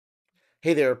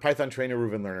Hey there, Python trainer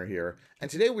Reuven Learner here, and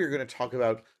today we're going to talk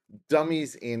about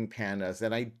dummies in Pandas,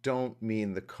 and I don't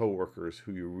mean the coworkers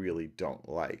who you really don't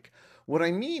like. What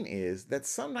I mean is that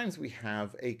sometimes we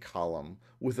have a column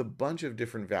with a bunch of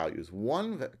different values,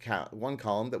 one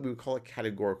column that we would call a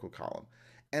categorical column.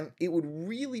 And it would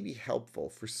really be helpful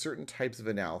for certain types of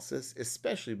analysis,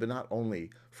 especially, but not only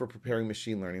for preparing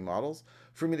machine learning models,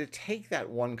 for me to take that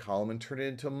one column and turn it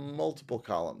into multiple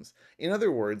columns. In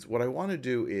other words, what I want to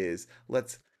do is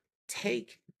let's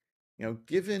take,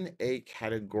 given a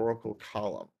categorical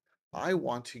column, I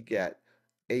want to get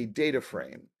a data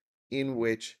frame in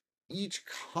which each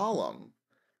column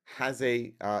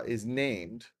is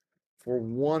named for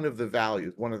one of the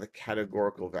values, one of the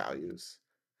categorical values.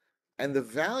 And the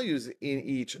values in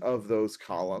each of those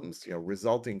columns,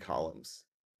 resulting columns,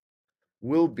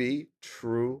 will be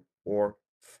true or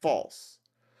false.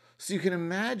 So you can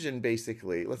imagine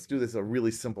basically, let's do this a really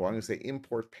simple. I'm going to say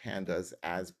import pandas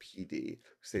as PD.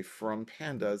 Say from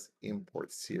pandas,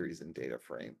 import series and data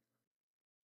frame.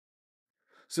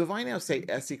 So if I now say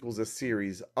S equals a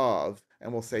series of,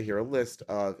 and we'll say here a list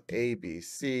of A, B,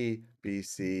 C, B,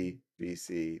 C, B,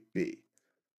 C, B.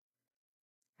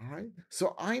 All right.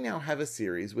 So I now have a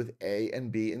series with A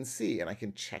and B and C, and I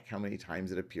can check how many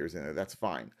times it appears in there. That's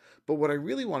fine. But what I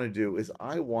really want to do is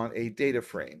I want a data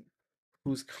frame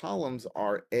whose columns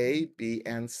are A, B,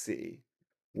 and C,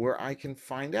 where I can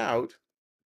find out,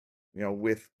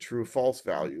 with true false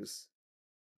values,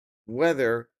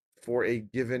 whether for a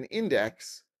given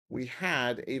index we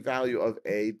had a value of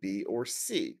A, B, or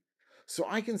C. So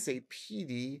I can say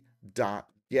PD dot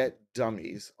get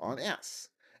dummies on S.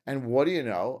 And what do you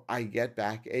know? I get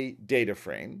back a data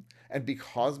frame. And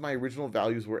because my original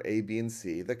values were A, B, and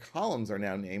C, the columns are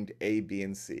now named A, B,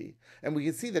 and C. And we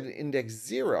can see that in index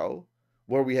 0,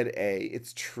 where we had A,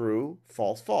 it's true,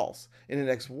 false, false. In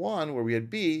index 1, where we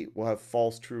had B, we'll have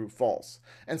false, true, false.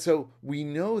 And so we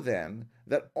know then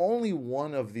that only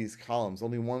one of these columns,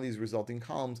 only one of these resulting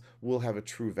columns will have a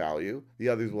true value. The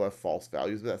others will have false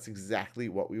values, but that's exactly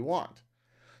what we want.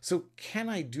 So can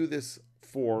I do this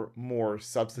for more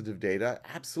substantive data?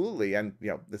 Absolutely. And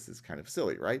this is kind of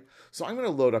silly, right? So I'm going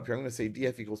to load up here. I'm going to say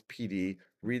df equals pd,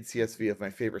 read CSV of my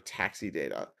favorite taxi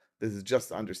data. This is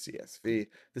just under CSV.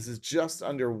 This is just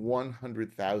under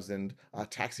 100,000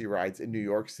 taxi rides in New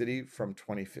York City from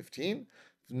 2015.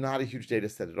 Not a huge data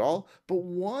set at all. But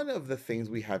one of the things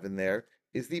we have in there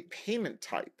is the payment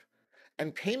type.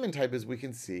 And payment type, as we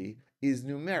can see, is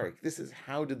numeric. This is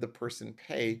how did the person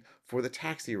pay for the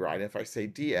taxi ride. If I say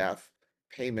df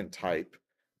payment type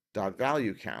dot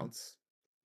value counts,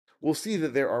 we'll see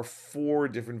that there are 4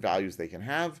 different values they can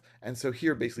have. And so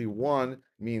here, basically, 1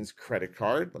 means credit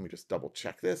card. Let me just double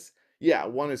check this. Yeah,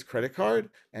 1 is credit card,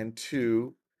 and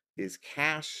 2 is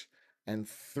cash, and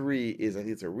 3 is, I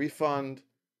think it's a refund.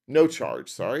 No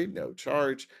charge, sorry, no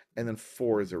charge. And then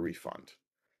 4 is a refund.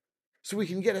 So we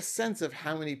can get a sense of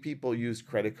how many people used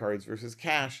credit cards versus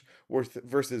cash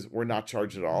versus were not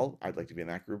charged at all. I'd like to be in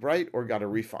that group, right? Or got a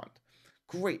refund.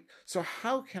 Great. So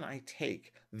how can I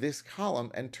take this column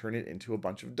and turn it into a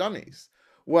bunch of dummies?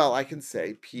 Well, I can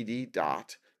say pd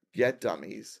dot get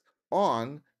dummies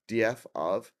on df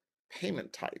of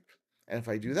payment type. And if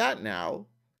I do that now,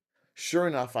 sure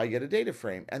enough, I get a data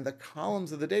frame. And the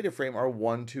columns of the data frame are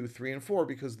 1, 2, 3, and 4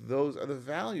 because those are the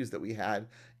values that we had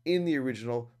in the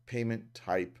original payment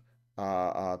type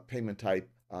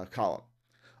column.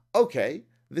 Okay,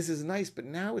 this is nice, but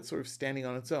now it's sort of standing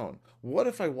on its own. What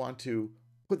if I want to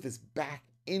put this back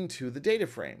into the data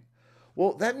frame?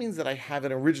 Well, that means that I have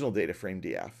an original data frame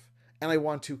df, and I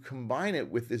want to combine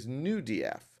it with this new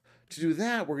df. To do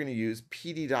that, we're going to use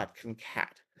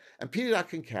pd.concat. And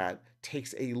pd.concat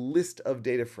takes a list of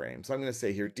data frames. So I'm going to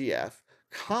say here df,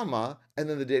 comma, and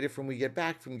then the data frame we get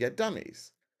back from get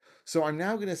dummies. So I'm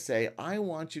now going to say I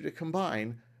want you to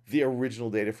combine the original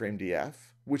data frame df,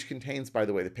 which contains, by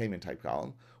the way, the payment type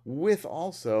column, with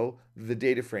also the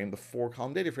data frame, the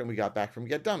 4-column data frame we got back from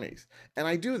get dummies. And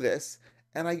I do this,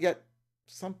 and I get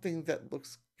something that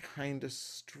looks kind of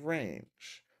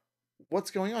strange.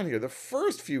 What's going on here? The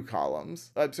first few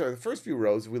columns, the first few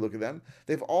rows, if we look at them,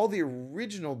 they have all the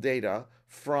original data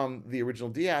from the original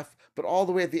df, but all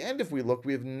the way at the end, if we look,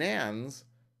 we have nans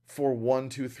for 1,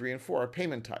 2, 3, and 4, our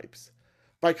payment types.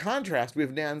 By contrast, we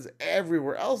have nans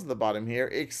everywhere else at the bottom here,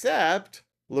 except,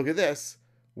 look at this,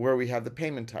 where we have the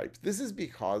payment types. This is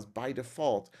because, by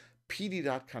default,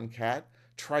 pd.concat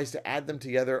tries to add them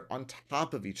together on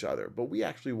top of each other, but we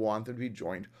actually want them to be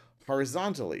joined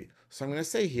horizontally. So I'm going to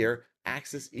say here,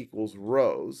 axis equals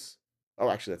rows. Oh,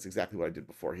 actually, that's exactly what I did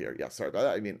before here. Yeah, sorry about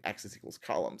that. I mean, axis equals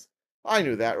columns. I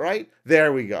knew that, right?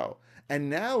 There we go. And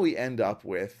now we end up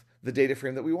with the data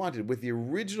frame that we wanted with the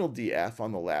original df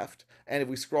on the left. And if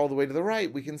we scroll all the way to the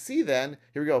right, we can see then,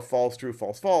 here we go, false, true,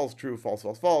 false, false, true, false,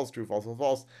 false, false, true, false, false,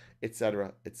 false,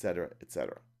 etc., etc.,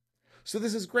 etc. So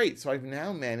this is great. So I've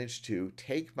now managed to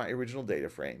take my original data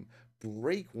frame,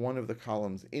 break one of the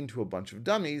columns into a bunch of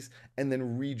dummies, and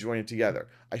then rejoin it together.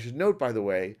 I should note, by the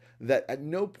way, that at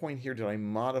no point here did I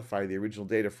modify the original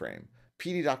data frame.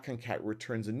 pd.concat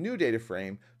returns a new data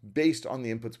frame based on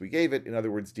the inputs we gave it, in other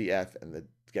words, df and the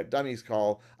get dummies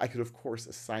call. I could, of course,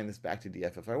 assign this back to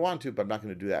df if I want to, but I'm not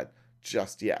going to do that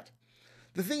just yet.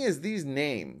 The thing is, these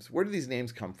names, where do these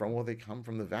names come from? Well, they come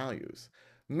from the values.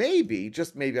 Maybe,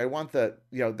 just maybe, I want them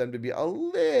to be a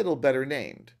little better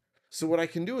named. So what I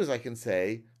can do is I can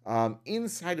say,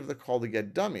 inside of the call to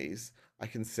get dummies, I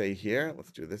can say here,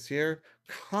 let's do this here,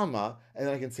 comma, and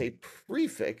then I can say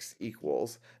prefix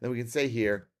equals, then we can say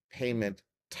here, payment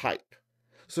type.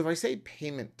 So if I say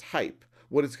payment type,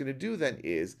 what it's going to do then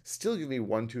is still give me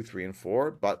 1, 2, 3, and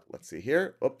 4, but let's see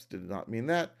here. Oops, did not mean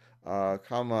that.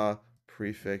 Comma,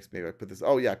 prefix. Maybe I put this.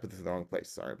 Oh yeah, I put this in the wrong place.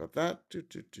 Sorry about that.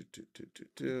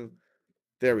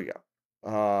 There we go.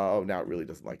 Oh, now it really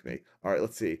doesn't like me. All right,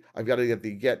 let's see. I've got to get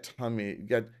the get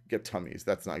tummies.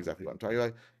 That's not exactly what I'm talking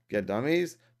about. Get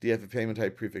dummies. DF payment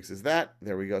type prefix is that.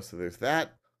 There we go. So there's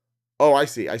that. Oh, I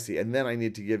see. I see. And then I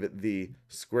need to give it the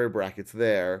square brackets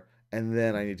there, and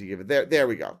then I need to give it there. There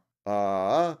we go.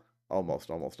 Almost.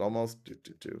 All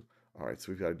right,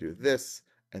 so we've got to do this,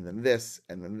 and then this,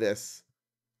 and then this.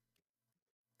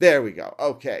 There we go.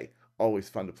 Okay. Always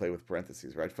fun to play with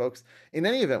parentheses, right, folks? In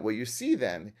any event, what you see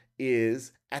then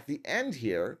is at the end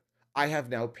here, I have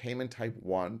now payment type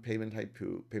 1, payment type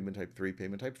 2, payment type 3,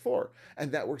 payment type 4.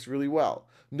 And that works really well.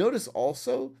 Notice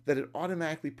also that it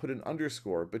automatically put an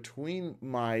underscore between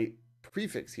my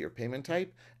prefix here, payment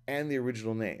type, and the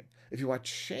original name. If you want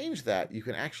to change that, you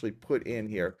can actually put in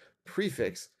here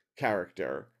prefix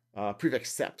character,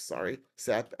 prefix sep,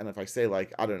 and if I say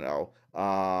like, I don't know,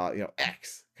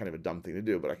 X, kind of a dumb thing to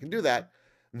do, but I can do that,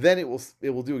 then it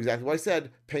will do exactly what I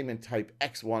said, payment type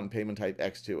X1, payment type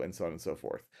X2, and so on and so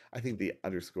forth. I think the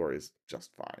underscore is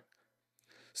just fine.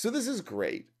 So this is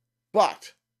great,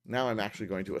 but now I'm actually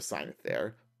going to assign it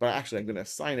there, but actually I'm going to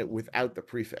assign it without the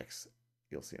prefix.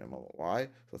 You'll see in a moment why.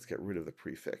 So let's get rid of the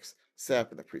prefix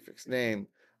sep and the prefix name.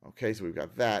 Okay, so we've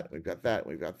got that, we've got that,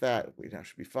 we've got that. We now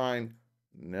should be fine.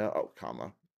 No, oh,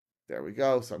 comma. There we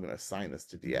go. So I'm going to assign this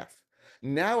to df.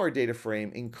 Now our data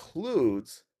frame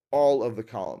includes all of the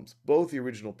columns, both the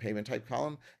original payment type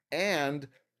column and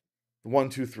 1,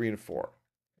 2, 3, and 4.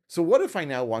 So what if I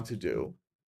now want to do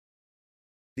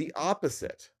the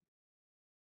opposite,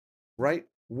 right?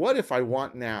 What if I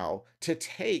want now to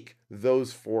take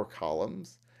those 4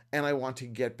 columns and I want to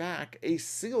get back a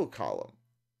single column?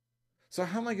 So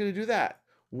how am I going to do that?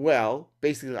 Well,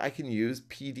 basically I can use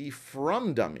pd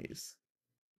from dummies.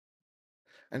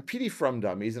 And pd from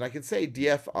dummies, and I can say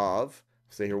df of,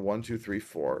 say here 1, 2, 3,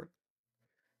 4.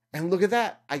 And look at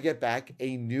that. I get back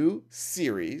a new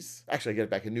series. Actually, I get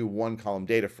back a new 1-column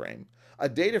data frame. A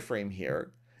data frame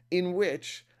here in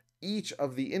which each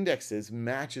of the indexes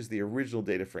matches the original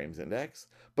data frame's index,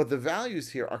 but the values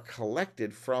here are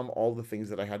collected from all the things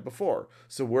that I had before.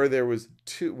 So where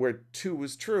 2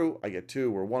 was true, I get 2.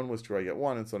 Where 1 was true, I get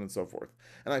 1, and so on and so forth.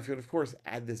 And I could, of course,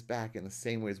 add this back in the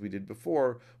same way as we did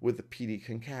before with the pd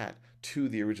concat to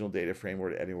the original data frame or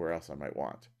to anywhere else I might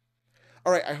want.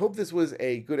 All right, I hope this was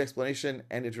a good explanation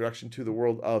and introduction to the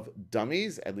world of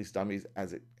dummies, at least dummies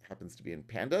as it happens to be in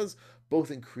Pandas,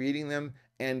 both in creating them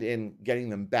and in getting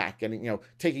them back,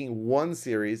 taking one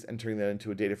series and turning that into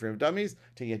a data frame of dummies,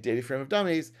 taking a data frame of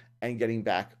dummies and getting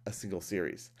back a single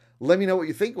series. Let me know what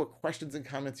you think, what questions and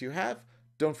comments you have.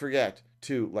 Don't forget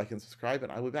to like and subscribe,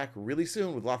 and I'll be back really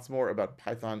soon with lots more about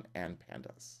Python and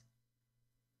Pandas.